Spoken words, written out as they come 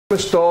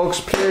Christmas dogs,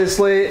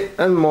 Presley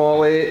and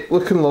Molly,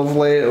 looking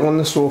lovely on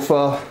the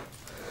sofa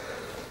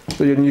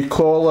with your new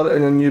collar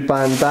and your new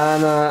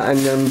bandana and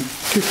your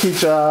cookie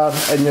jar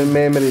and your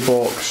memory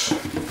box.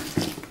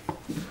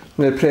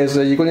 Now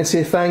Presley, you're going to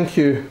say thank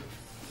you.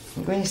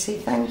 I'm going to say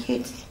thank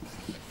you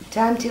to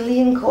Auntie Lee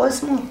and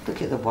Cosmo. Look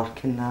at the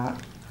work in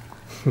that.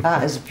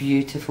 That is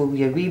beautiful.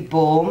 Your wee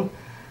bomb,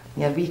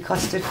 your wee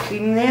custard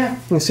cream there.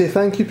 You say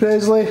thank you,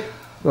 Presley?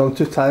 Well, I'm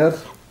too tired.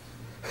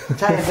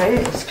 Tired,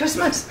 right? It's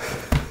Christmas.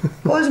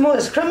 Cosmo,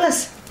 it's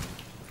Christmas.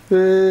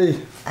 Hey.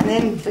 And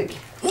then look.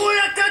 Who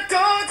let the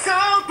dogs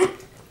out?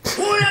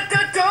 Who let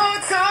the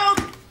dogs out?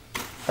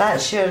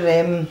 That's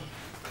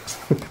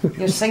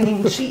your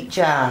singing treat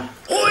jar.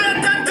 Who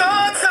let the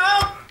dogs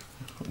out?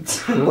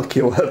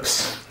 Lucky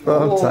lips.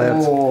 Oh, I'm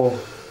tired.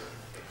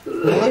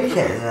 Look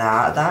at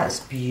that. That's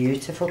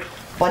beautiful.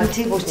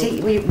 Bunty, we'll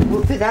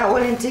put that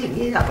one and take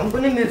you up. I'm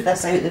going to move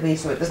this out of the way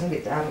so it doesn't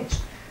get damaged.